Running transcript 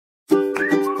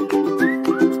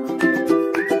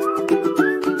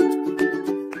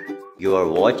You are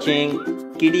watching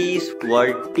Kidiez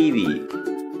World TV.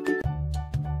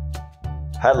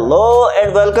 Hello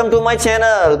and welcome to my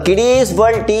channel Kidiez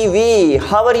World TV.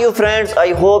 How are you friends?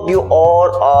 I hope you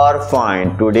all are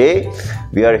fine. Today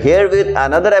we are here with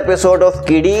another episode of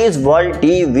Kidiez World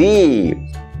TV,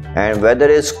 and weather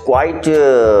is quite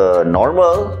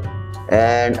normal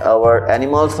and our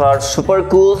animals are super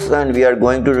cool, and we are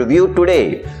going to review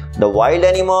today the wild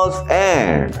animals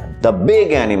and the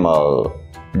big animal.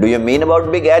 Do you mean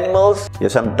about big animals?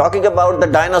 Yes, I'm talking about the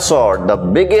dinosaur, the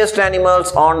biggest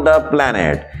animals on the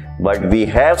planet. But we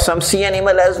have some sea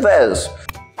animal as well.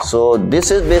 So this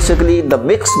is basically the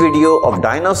mixed video of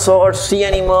dinosaur, sea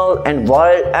animal and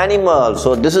wild animal.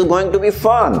 So this is going to be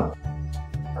fun.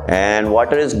 And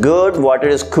water is good, water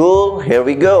is cool. Here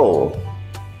we go.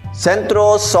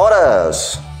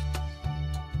 Centrosaurus.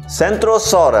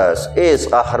 Centrosaurus is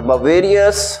a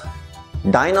herbivorous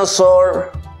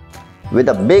dinosaur with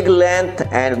a big length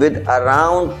and with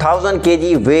around 1000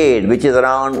 kg weight, which is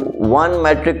around 1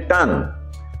 metric ton.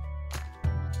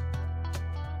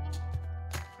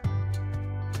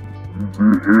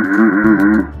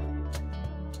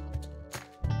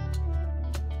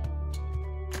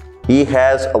 He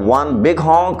has one big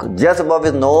honk just above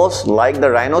his nose like the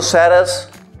rhinoceros,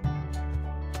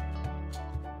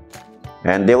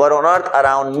 and they were on Earth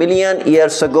around million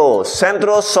years ago.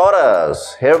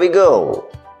 Centrosaurus. Here we go.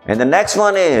 And the next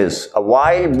one is a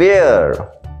wild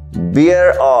bear.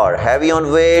 Bear are heavy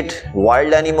on weight,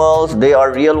 wild animals. They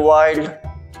are real wild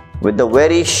with the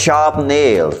very sharp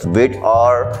nails, which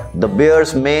are the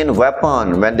bear's main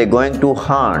weapon when they're going to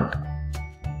hunt.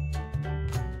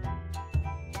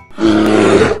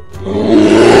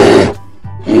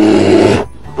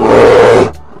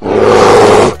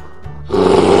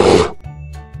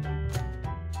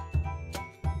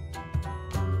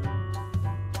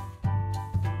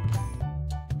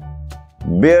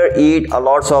 Bear eat a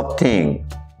lots of things.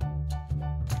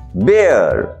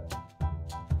 Bear.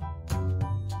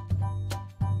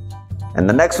 And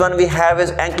the next one we have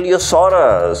is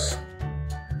Ankylosaurus.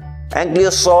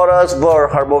 Ankylosaurus were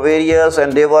herbivorous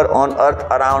and they were on Earth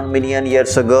around million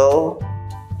years ago.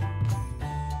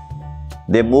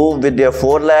 They move with their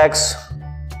 4 legs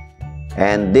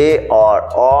and they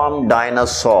are armed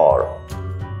dinosaur.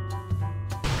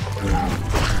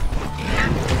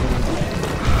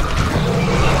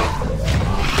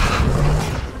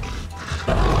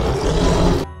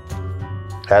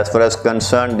 As far as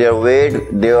concerned their weight,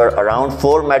 they are around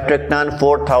 4 metric ton,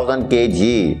 4000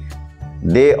 kg.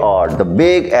 They are the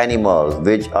big animals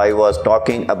which I was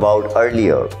talking about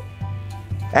earlier.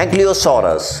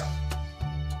 Ankylosaurus.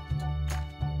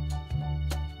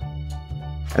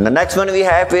 And the next one we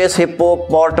have is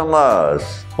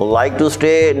hippopotamus, who like to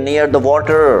stay near the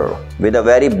water with a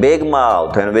very big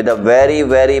mouth and with a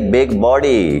very big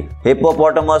body.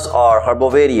 Hippopotamus are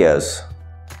herbivorous.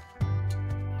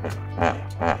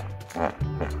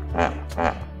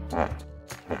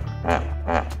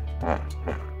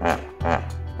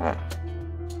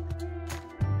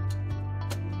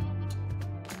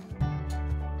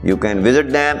 You can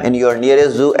visit them in your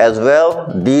nearest zoo as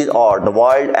well. These are the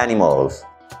wild animals.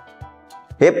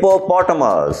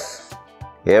 Hippopotamus.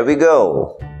 Here we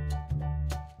go.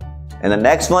 And the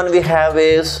next one we have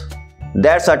is,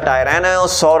 that's a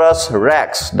Tyrannosaurus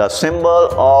rex, the symbol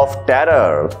of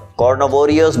terror.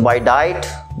 Carnivorous by diet,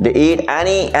 they eat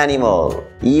any animal.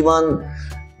 Even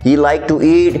he like to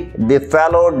eat the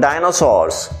fellow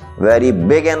dinosaurs. Very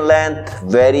big in length,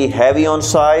 very heavy on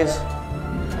size.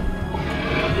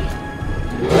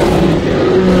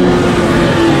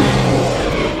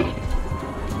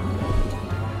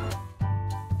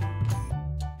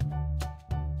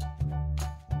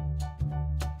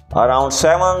 Around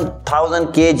 7000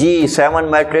 kg, 7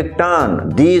 metric ton.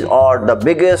 These are the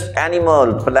biggest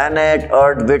animal planet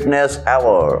Earth witnessed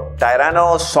ever.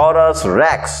 Tyrannosaurus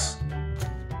rex,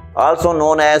 also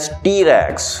known as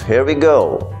T-Rex. Here we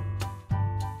go.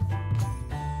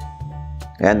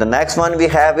 And the next one we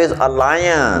have is a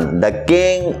lion, the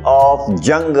king of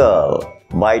jungle.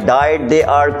 By diet they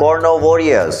are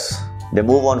carnivorous. They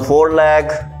move on 4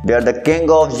 legs. They are the king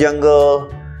of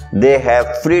jungle. They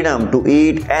have freedom to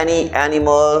eat any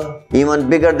animal, even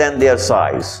bigger than their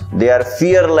size. They are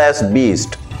fearless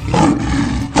beasts.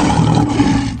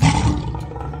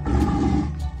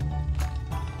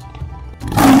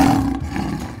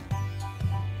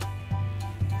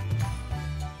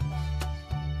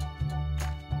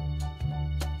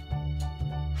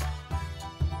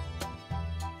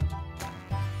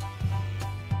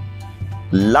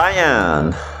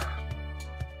 Lion.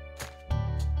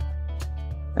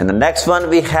 And the next one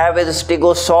we have is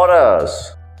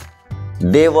Stegosaurus.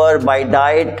 They were by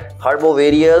diet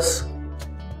herbivorous.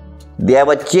 They have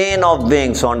a chain of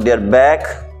wings on their back.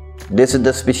 This is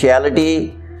the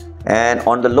speciality. And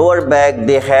on the lower back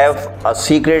they have a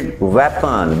secret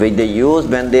weapon which they use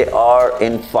when they are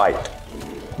in fight.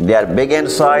 They are big in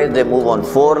size. They move on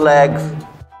 4 legs.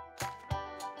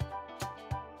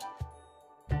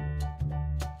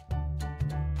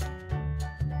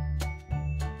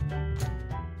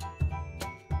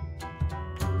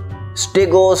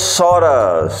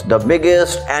 Stegosaurus, the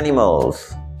biggest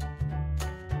animals.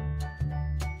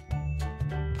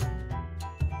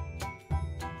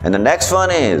 And the next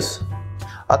one is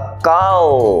a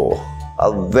cow,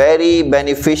 a very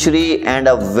beneficiary and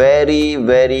a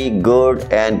very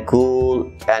good and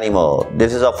cool animal.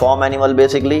 This is a farm animal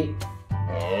basically.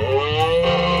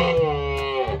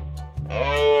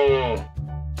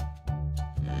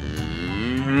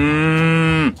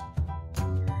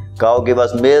 Cow gives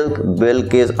us milk.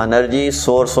 Milk is energy,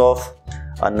 source of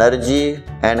energy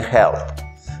and health.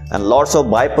 And lots of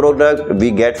byproduct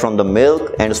we get from the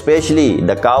milk, and especially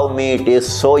the cow meat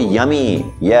is so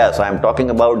yummy. Yes, I am talking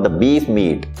about the beef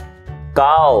meat.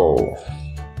 Cow.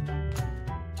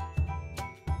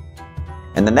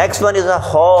 And the next one is a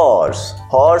horse.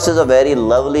 Horse is a very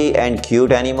lovely and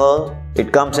cute animal.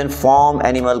 It comes in farm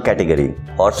animal category.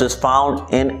 Horse is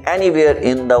found in anywhere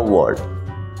in the world.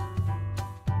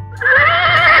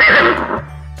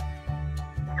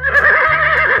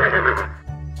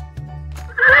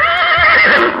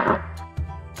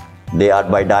 They are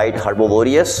by diet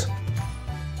herbivorous.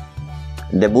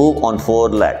 They move on 4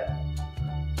 legs.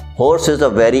 Horse is a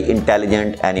very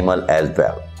intelligent animal as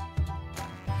well.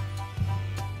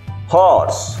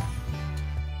 Horse.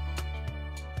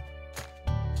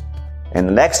 And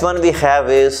the next one we have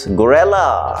is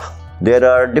gorilla. There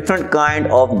are different kind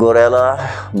of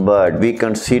gorilla, but we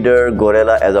consider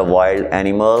gorilla as a wild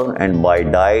animal, and by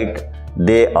diet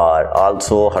they are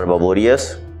also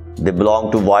herbivorous. They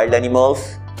belong to wild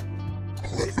animals.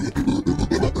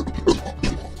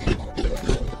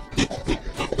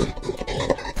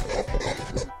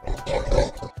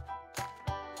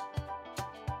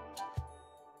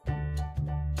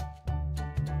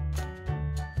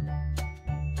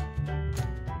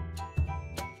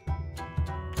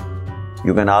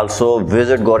 You can also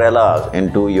visit gorillas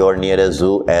into your nearest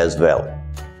zoo as well.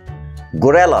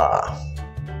 Gorilla.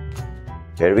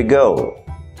 Here we go.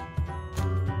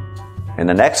 And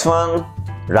the next one,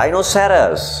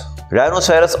 rhinoceros.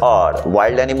 Rhinoceros are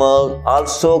wild animal,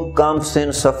 also comes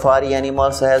in safari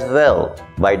animals as well.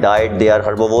 By diet they are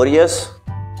herbivorous.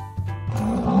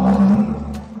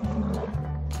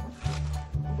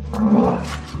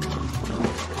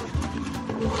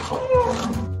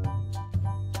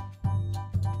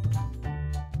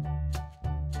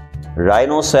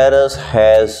 Rhinoceros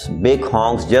has big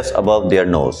horns just above their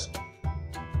nose.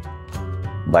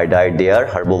 By diet they are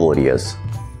herbivorous.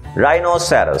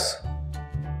 Rhinoceros.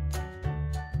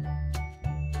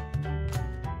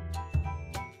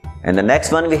 And the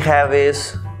next one we have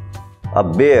is a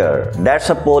bear. That's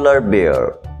a polar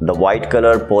bear. The white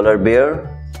color polar bear.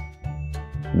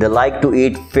 They like to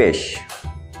eat fish.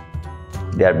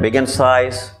 They are big in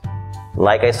size.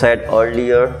 Like I said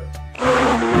earlier,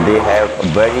 they have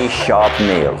very sharp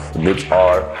nails, which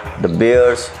are the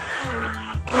bear's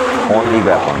only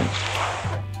weapon.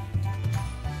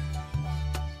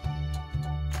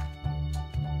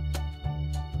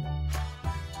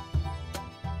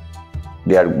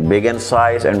 They are big in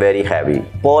size and very heavy.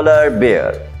 Polar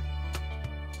bear.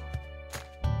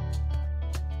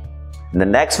 The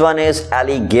next one is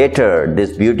alligator.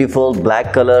 This beautiful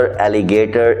black color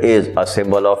alligator is a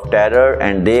symbol of terror,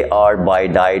 and they are by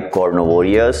diet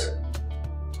carnivorous.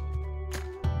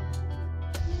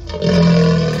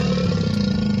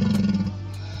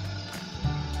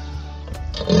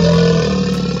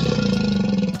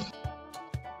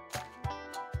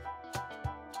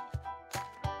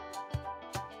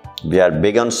 They are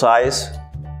big on size.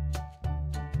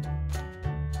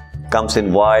 Comes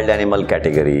in wild animal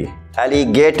category.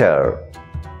 Alligator.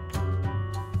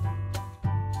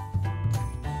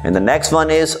 And the next one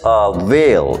is a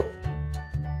whale.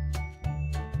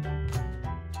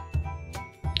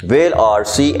 Whale are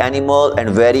sea animal and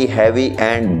very heavy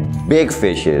and big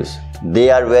fishes. They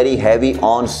are very heavy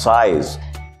on size.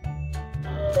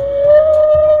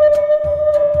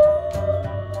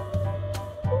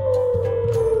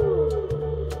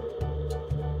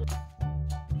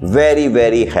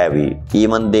 Very heavy.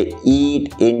 Even they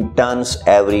eat in tons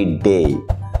every day.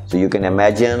 So you can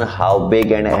imagine how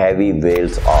big and heavy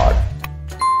whales are.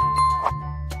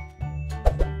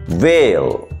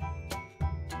 Whale.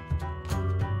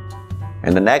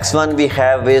 And the next one we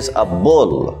have is a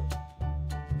bull.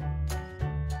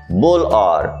 Bull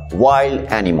are wild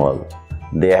animal.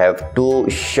 They have two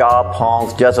sharp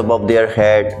horns just above their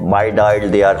head. By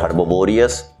diet they are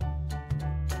herbivorous.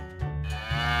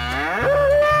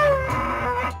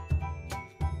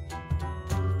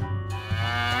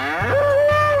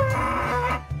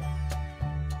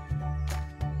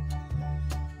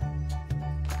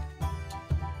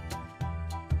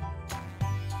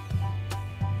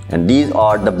 And these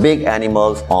are the big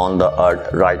animals on the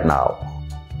earth right now.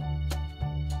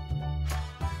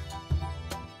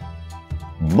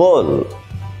 Bull.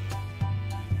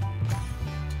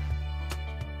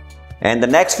 And the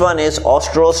next one is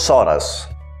Ostrosaurus.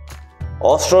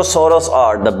 Ostrosaurus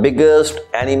are the biggest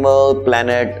animal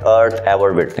planet Earth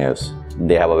ever witnessed.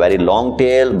 They have a very long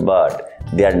tail, but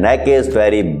their neck is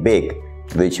very big,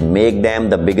 which make them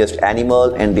the biggest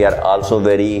animal, and they are also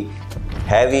very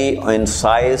heavy in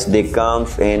size. They come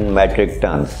in metric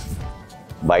tons.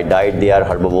 By diet they are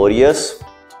herbivorous.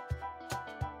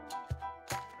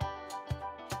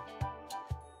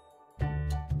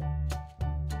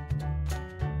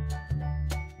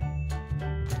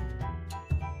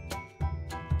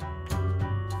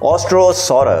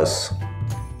 Ostrosaurus.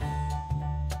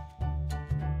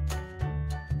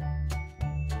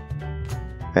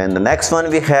 And the next one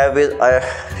we have is a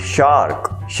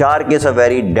shark. Shark is a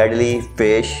very deadly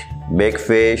fish, big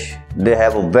fish. They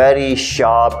have very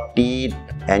sharp teeth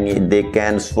and they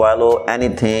can swallow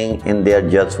anything in their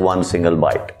just one single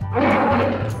bite.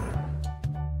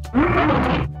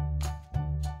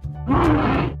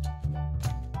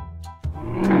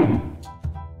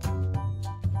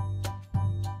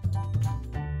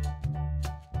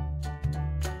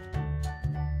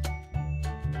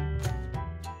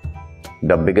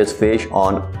 The biggest fish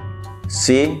on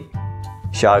sea.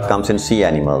 Shark comes in sea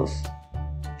animals.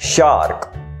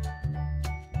 Shark.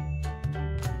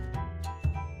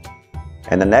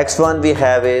 And the next one we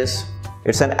have is,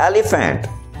 it's an elephant.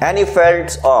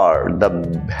 Elephants are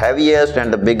the heaviest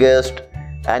and the biggest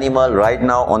animal right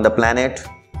now on the planet.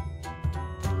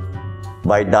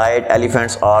 By diet,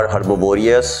 elephants are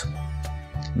herbivorous.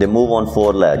 They move on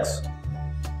four legs.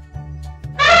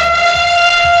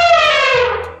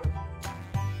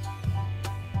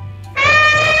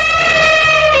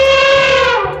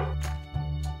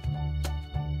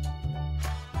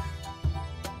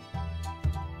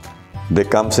 They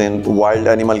comes in wild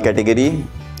animal category.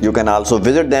 You can also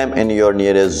visit them in your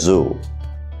nearest zoo.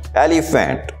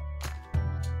 Elephant.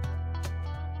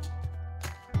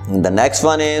 The next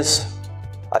one is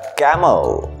a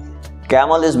camel.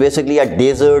 Camel is basically a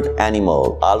desert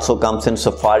animal. Also comes in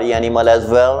safari animal as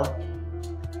well.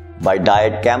 By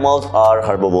diet, camels are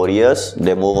herbivorous.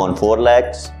 They move on four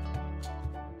legs.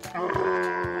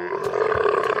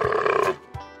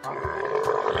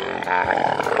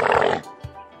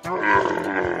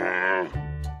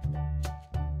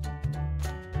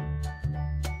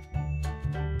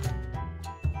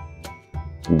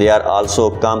 They are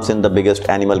also comes in the biggest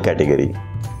animal category.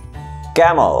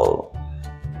 Camel.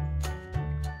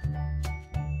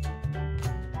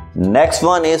 Next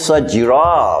one is a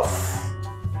giraffe.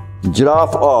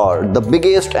 Giraffe are the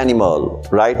biggest animal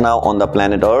right now on the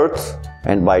planet Earth,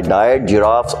 and by diet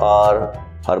giraffes are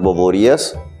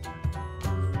herbivorous.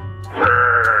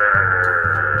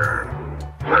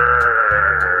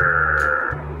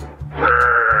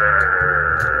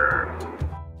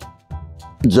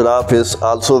 Giraffe is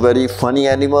also very funny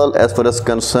animal as far as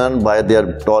concerned by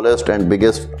their tallest and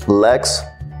biggest legs.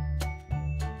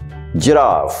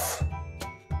 Giraffe.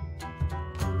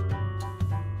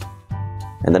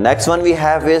 And the next one we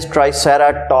have is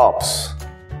Triceratops,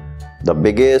 the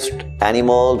biggest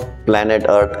animal planet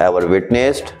Earth ever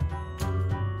witnessed.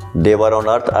 They were on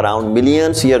Earth around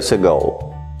millions years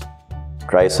ago.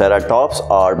 Triceratops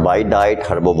are by diet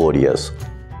herbivorous.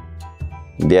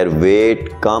 Their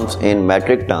weight comes in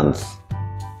metric tons.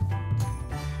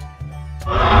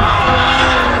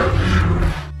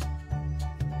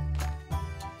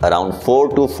 Around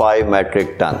 4 to 5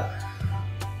 metric ton.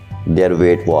 Their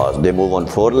weight was. They move on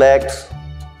four legs.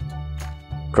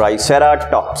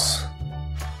 Triceratops.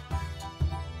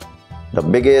 The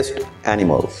biggest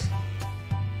animals.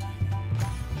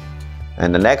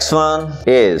 And the next one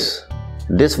is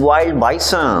this wild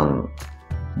bison.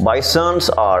 Bisons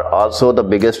are also the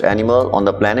biggest animal on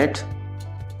the planet.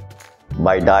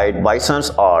 By diet, bisons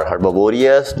are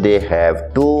herbivorous. They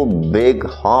have two big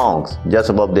horns just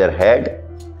above their head.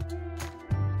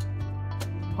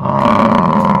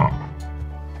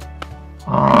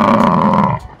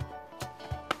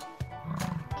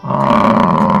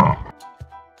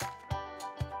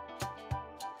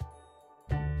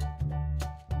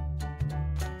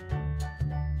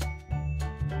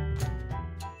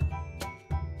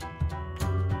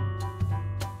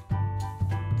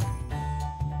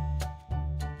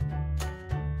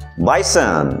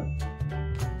 bison.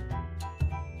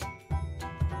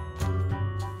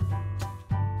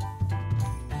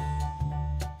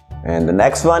 And the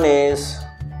next one is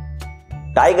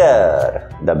tiger,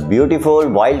 the beautiful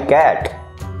wild cat.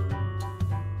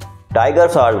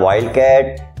 Tigers are wild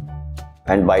cat,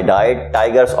 and by diet,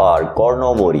 tigers are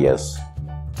carnivorous.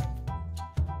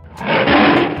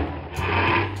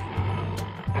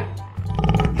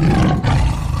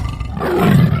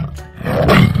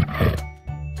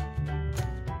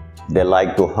 They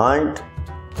like to hunt,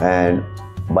 and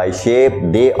by shape,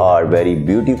 they are very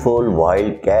beautiful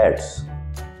wild cats.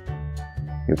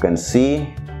 You can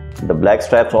see the black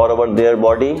stripes all over their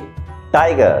body.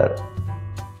 Tiger.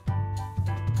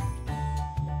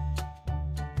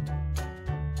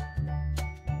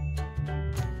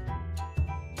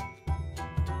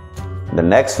 The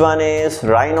next one is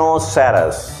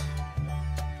rhinoceros.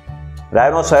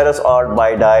 Rhinoceros are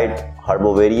by diet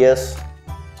herbivorous,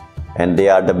 and they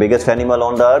are the biggest animal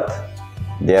on the earth.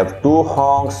 They have two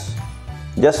honks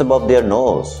just above their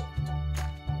nose.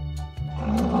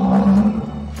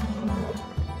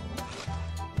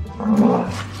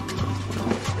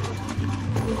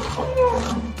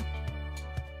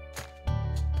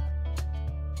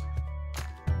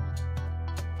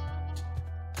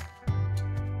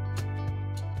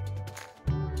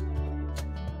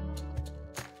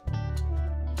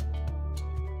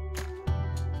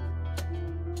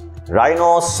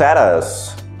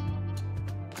 Rhinoceros,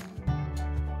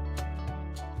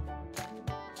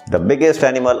 the biggest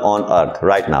animal on earth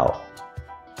right now.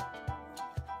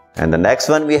 And the next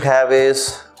one we have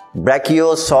is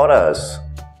Brachiosaurus.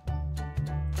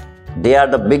 They are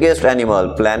the biggest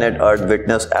animal planet Earth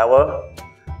witnessed ever.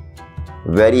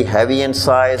 Very heavy in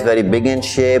size, very big in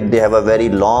shape. They have a very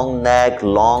long neck,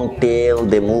 long tail.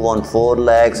 They move on 4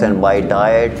 legs, and by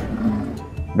diet,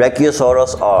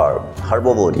 Brachiosaurus are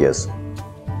herbivorous.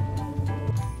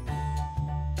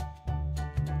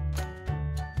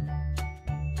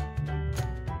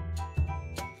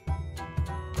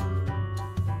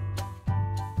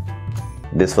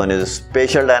 This one is a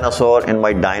special dinosaur in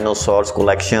my dinosaurs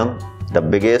collection, the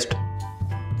biggest,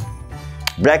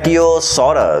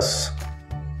 Brachiosaurus.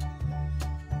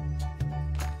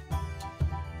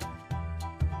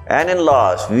 And in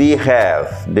last, we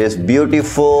have this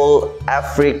beautiful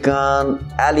African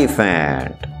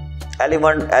elephant.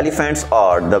 Elephants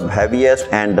are the heaviest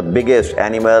and the biggest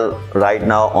animal right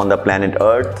now on the planet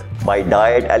Earth. By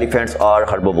diet, elephants are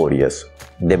herbivorous.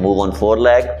 They move on 4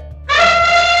 legs.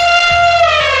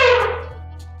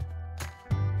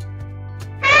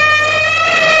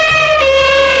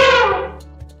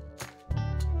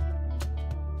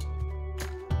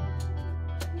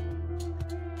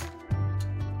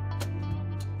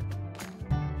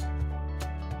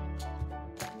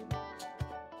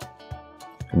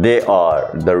 They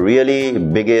are the really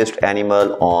biggest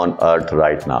animal on earth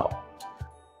right now.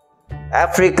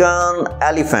 African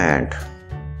elephant.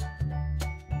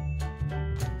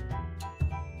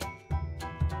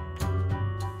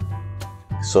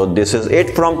 So this is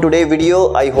it from today's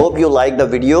video. I hope you like the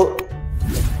video.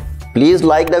 Please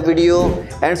like the video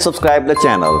and subscribe the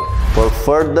channel for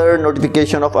further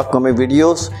notification of upcoming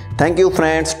videos. Thank you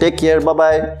friends. Take care. Bye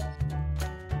bye.